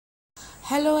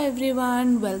Hello everyone,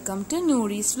 welcome to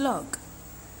Noori's vlog.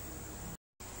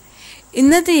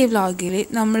 ഇന്നത്തെ ഈ വ്ലോഗിൽ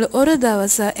നമ്മൾ ഒരു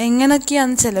ദിവസം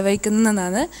എങ്ങനെയൊക്കെയാണ്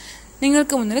ചെലവഴിക്കുന്നതെന്നാണ്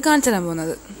നിങ്ങൾക്ക് മുന്നിൽ കാണിച്ചു തരാൻ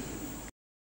പോകുന്നത്.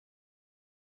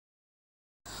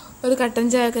 ഒരു കട്ടൻ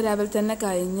ചായയൊക്കെ രാവിലെ തന്നെ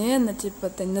കഴിഞ്ഞ് എന്നിട്ട്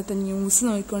ഇന്നത്തെ ന്യൂസ്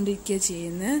നോക്കിക്കൊണ്ടിരിക്കുക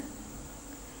ചെയ്യുന്നത്.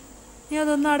 നീ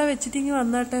അതൊന്നും അവിടെ വെച്ചിട്ടിങ്ങി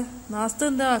വന്നാട്ടെ,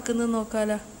 നാസ്ത എന്താ ആക്കുന്നത്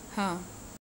നോക്കാലോ.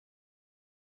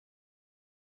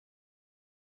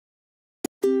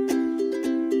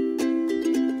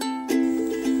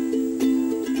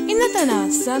 ഇന്നത്തെ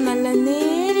നാസ്ത നല്ല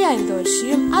നേരിയ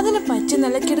ദോശയും അതിനെ പറ്റി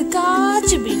നല്ല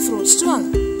കിടക്കാച്ച ബീഫ് റോസ്റ്റുമാണ്.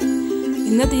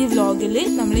 ഇന്നത്തെ ഈ വ്ലോഗിൽ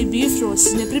നമ്മൾ ഈ ബീഫ്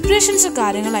റോസ്റ്റിന്റെ പ്രിപ്പറേഷൻസ്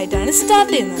കാര്യങ്ങളായിട്ടാണ്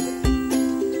സ്റ്റാർട്ട് ചെയ്യുന്നത്.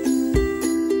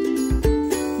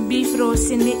 ബീഫ്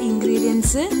റോസ്റ്റിന്റെ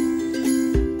ഇൻഗ്രീഡിയൻസ്: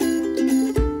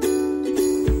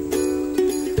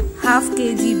 1/2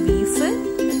 kg ബീഫ്,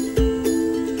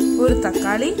 ഒരു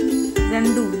തക്കാളി,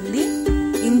 2 ഉള്ളി,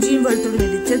 ഇഞ്ചിയും വെളുത്തുള്ളി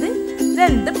ഇടിച്ചത്,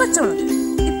 2 പച്ചമുളക്.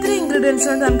 ഇത്രയും ഇൻഗ്രീഡിയൻസ്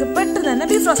കൊണ്ട് നമുക്ക് പെട്ടെന്ന് തന്നെ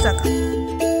ബീഫ് റോസ്റ്റ് ആക്കാം.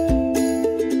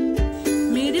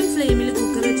 മീഡിയം ഫ്ലെയിമിൽ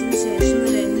കുക്കർ വെച്ചതിന് ശേഷം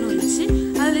ഒരു എണ്ണ ഒഴിച്ച്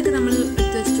അതിലേക്ക് നമ്മൾ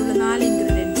എടുത്ത് വെച്ചിട്ടുള്ള 4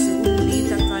 ഇൻഗ്രീഡിയൻസ് ഉള്ളി,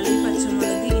 തക്കാളി,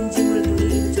 പച്ചമുളക്, ഇഞ്ചി, വെളുത്തുള്ളി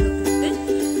ഇടിച്ചതൊക്കെ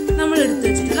ഇട്ട് നമ്മൾ എടുത്ത്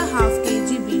വെച്ചിട്ടുള്ള 1/2 kg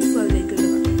ബീഫ് അതിലേക്ക്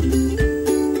ഇടുക.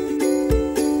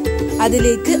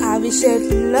 അതിലേക്ക്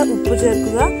ആവശ്യമായിട്ടുള്ള ഉപ്പ്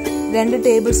ചേർക്കുക, 2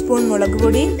 ടേബിൾ സ്പൂൺ മുളക്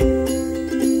പൊടി,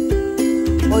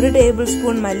 1 ടേബിൾ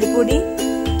സ്പൂൺ മല്ലിപ്പൊടി,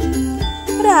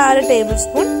 6 ടേബിൾ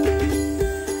സ്പൂൺ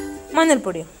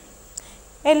മഞ്ഞൾപ്പൊടിയും.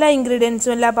 എല്ലാ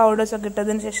ഇൻഗ്രീഡിയൻസും എല്ലാ പൗഡേഴ്സും ഒക്കെ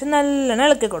ഇട്ടതിന് ശേഷം നല്ലോണം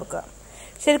ഇളക്കി കൊടുക്കുക.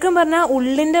 ശരിക്കും പറഞ്ഞാൽ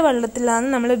ഉള്ളിന്റെ വെള്ളത്തിലാണ്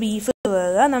നമ്മൾ ബീഫ്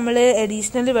വേവുക. നമ്മൾ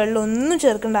അഡീഷണൽ വെള്ളം ഒന്നും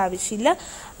ചേർക്കേണ്ട ആവശ്യമില്ല.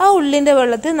 ആ ഉള്ളിന്റെ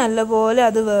വെള്ളത്തിൽ നല്ലപോലെ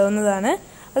അത് വേവുന്നതാണ്.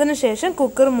 അതിനുശേഷം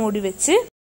കുക്കർ മൂടി വെച്ച്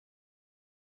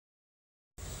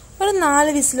ഒരു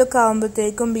 4 വിസിലൊക്കെ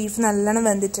ആകുമ്പോഴത്തേക്കും ബീഫ് നല്ലോണം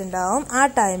വെന്തിട്ടുണ്ടാവും. ആ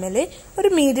ടൈമിൽ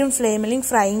ഒരു മീഡിയം ഫ്ലെയിമിൽ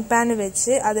ഫ്രൈയിങ് പാൻ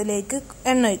വെച്ച് അതിലേക്ക്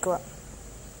എണ്ണ ഒഴിക്കുക.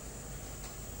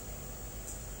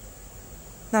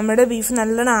 നമ്മുടെ ബീഫ്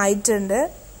നല്ലോണം ആയിട്ടുണ്ട്.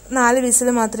 4 വിസിൽ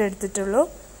മാത്രമേ എടുത്തിട്ടുള്ളൂ.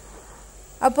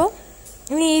 അപ്പോൾ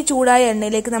ഇനി ഈ ചൂടായ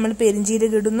എണ്ണയിലേക്ക് നമ്മൾ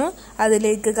പെരിഞ്ചീരകം ഇടുന്നു,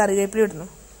 അതിലേക്ക് കറിവേപ്പില ഇടുന്നു.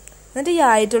 എന്നിട്ട് ഈ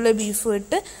ആയിട്ടുള്ള ബീഫ്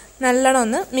ഇട്ട് നല്ലോണം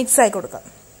ഒന്ന് മിക്സ് ആക്കി കൊടുക്കാം.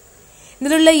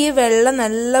 ഇതിലുള്ള ഈ വെള്ളം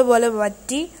നല്ലപോലെ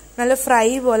വറ്റി നല്ല ഫ്രൈ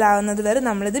പോലെ ആവുന്നത് വരെ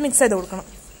നമ്മളിത് മിക്സ് ചെയ്ത് കൊടുക്കണം.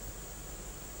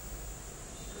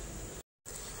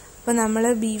 അപ്പോൾ നമ്മൾ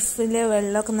ബീഫിലെ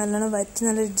വെള്ളമൊക്കെ നല്ലോണം വറ്റി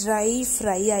നല്ല ഡ്രൈ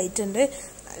ഫ്രൈ ആയിട്ടുണ്ട്.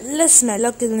 നല്ല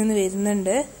സ്മെല്ലൊക്കെ ഇതിൽ നിന്ന്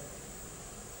വരുന്നുണ്ട്.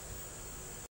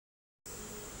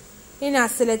 ഈ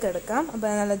നാസ്തയിലേക്ക് എടുക്കാം. അപ്പോൾ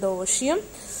നല്ല ദോശയും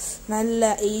നല്ല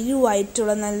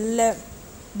എരിവായിട്ടുള്ള നല്ല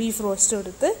ബീഫ് റോസ്റ്റും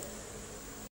എടുത്ത്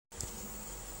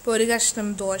ഇപ്പോൾ ഒരു കഷ്ണം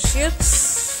ദോശയും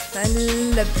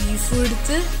നല്ല ബീഫും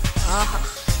എടുത്ത്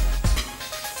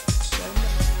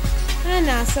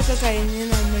നാസ്തൊക്കെ കഴിഞ്ഞ്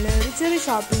നമ്മൾ ഒരു ചെറിയ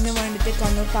ഷോപ്പിങ്ങിന് വേണ്ടിയിട്ട്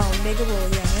കണ്ണൂർ ടൗണിലേക്ക്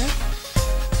പോവുകയാണ്.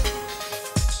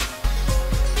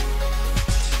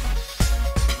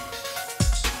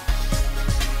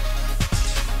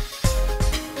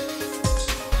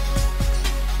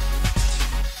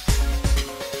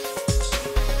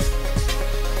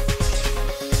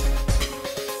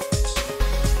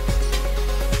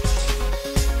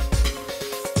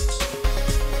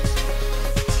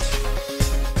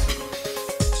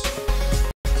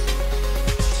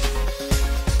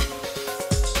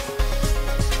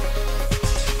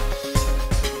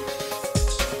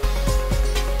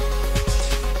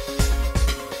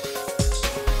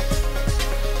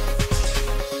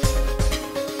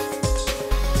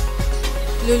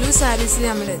 ലുലു സാരീസിൽ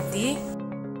നമ്മളെത്തി.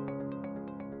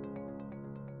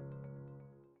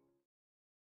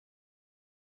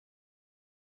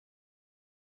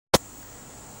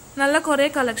 നല്ല കുറേ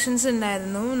കളക്ഷൻസ്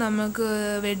ഉണ്ടായിരുന്നു. നമുക്ക്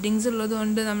വെഡ്ഡിങ്സ്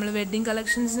ഉള്ളതുകൊണ്ട് നമ്മൾ വെഡ്ഡിങ്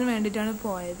കളക്ഷൻസിന് വേണ്ടിയിട്ടാണ്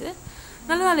പോയത്.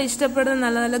 നല്ല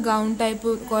ഇഷ്ടപ്പെടുന്ന നല്ല ഗൗൺ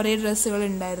ടൈപ്പ് കുറേ ഡ്രസ്സുകൾ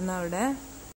ഉണ്ടായിരുന്നു അവിടെ.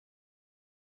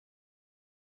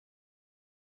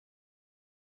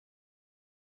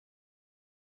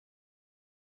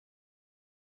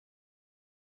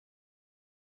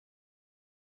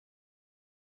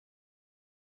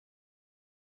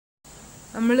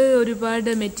 നമ്മൾ ഒരുപാട്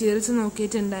മെറ്റീരിയൽസ്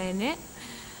നോക്കിയിട്ടുണ്ടായേനെ.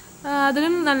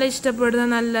 അതിലും നല്ല ഇഷ്ടപ്പെടുന്ന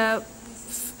നല്ല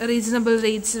റീസണബിൾ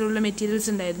റേറ്റ്സിലുള്ള മെറ്റീരിയൽസ്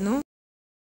ഉണ്ടായിരുന്നു.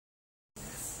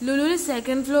 ലുലുവിൽ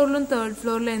 2nd ഫ്ലോറിലും 3rd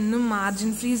ഫ്ലോറിലും എന്നും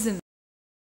മാർജിൻ ഫ്രീസ് ഉണ്ട്.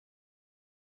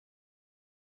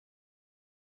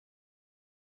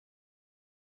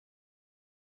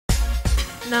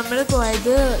 നമ്മൾ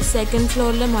പോയത് 2nd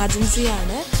ഫ്ലോറിലെ മാർജിൻ ഫ്രീ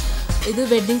ആണ്. ഇത്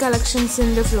വെഡ്ഡിങ്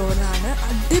കളക്ഷൻസിന്റെ ഫ്ലോറാണ്.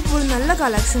 അടിപൊളി നല്ല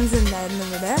കളക്ഷൻസ് ഉണ്ടായിരുന്നു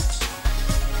ഇവിടെ.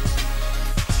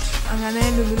 അങ്ങനെ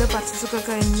ലുലുവിലെ പർച്ചേസൊക്കെ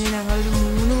കഴിഞ്ഞ് ഞങ്ങളൊരു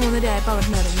 3-3:30 ആയപ്പോൾ അവിടെ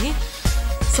നിന്ന് ഇറങ്ങി.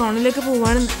 സോണിലേക്ക്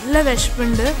പോവാണ്. നല്ല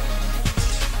വിശപ്പുണ്ട്.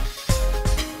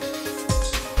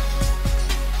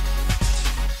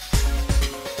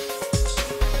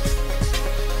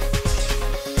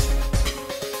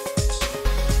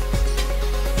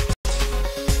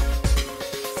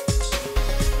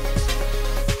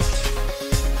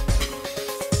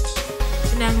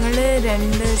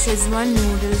 2 ഷെസ്വാൻ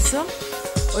നൂഡിൽസും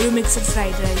ഒരു മിക്സഡ്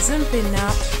ഫ്രൈഡ് റൈസും പിന്നെ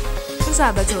ഒരു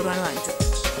സാധാ ചോറാണ് വാങ്ങിച്ചത്.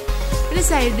 പിന്നെ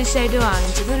സൈഡ് ഡിഷായിട്ട്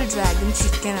വാങ്ങിച്ചത് ഒരു ഡ്രാഗൺ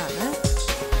ചിക്കനാണ്.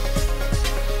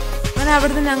 അങ്ങനെ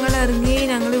അവിടുന്ന് ഞങ്ങൾ ഇറങ്ങി.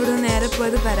 ഞങ്ങൾ ഇവിടുന്ന് നേരെ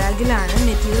പോയത് പരാഗിലാണ്,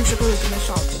 മെറ്റീരിയൽസ് ഒക്കെ വിൽക്കുന്ന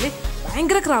ഷോപ്പിൽ.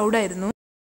 ഭയങ്കര ക്രൗഡായിരുന്നു,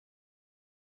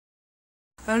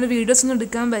 അതുകൊണ്ട് വീഡിയോസ് ഒന്നും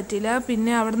എടുക്കാൻ പറ്റില്ല.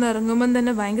 പിന്നെ അവിടെ നിന്ന് ഇറങ്ങുമ്പം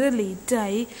തന്നെ ഭയങ്കര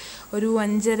ലേറ്റായി, ഒരു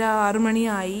 5:30-6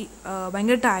 മണിയായി.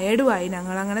 ഭയങ്കര ടയേർഡുമായി.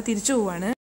 ഞങ്ങൾ അങ്ങനെ തിരിച്ചു പോവാണ്.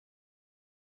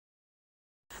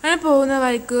 അങ്ങനെ പോകുന്ന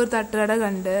വഴിക്ക് ഒരു തട്ടുകട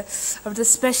കണ്ട് അവിടുത്തെ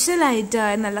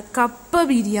സ്പെഷ്യലായിട്ടായ നല്ല കപ്പ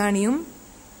ബിരിയാണിയും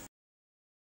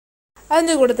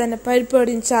അതിൻ്റെ കൂടെ തന്നെ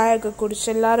പരിപ്പടിയും ചായയൊക്കെ കുടിച്ച്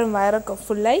എല്ലാവരും വയറൊക്കെ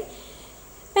ഫുള്ളായി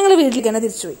ഞങ്ങൾ വീട്ടിലേക്ക് തന്നെ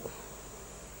തിരിച്ചുപോയി.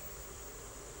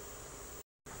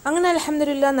 അങ്ങനെ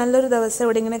അൽഹംദുലില്ലാ നല്ലൊരു ദിവസം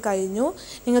ഇവിടെ ഇങ്ങനെ കഴിഞ്ഞു.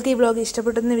 നിങ്ങൾക്ക് ഈ വ്ലോഗ്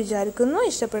ഇഷ്ടപ്പെട്ടെന്ന് വിചാരിക്കുന്നു.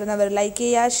 ഇഷ്ടപ്പെടുന്നവർ ലൈക്ക്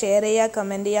ചെയ്യുക, ഷെയർ ചെയ്യുക,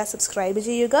 കമൻറ്റ് ചെയ്യുക, സബ്സ്ക്രൈബ്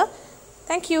ചെയ്യുക.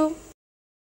 Thank you.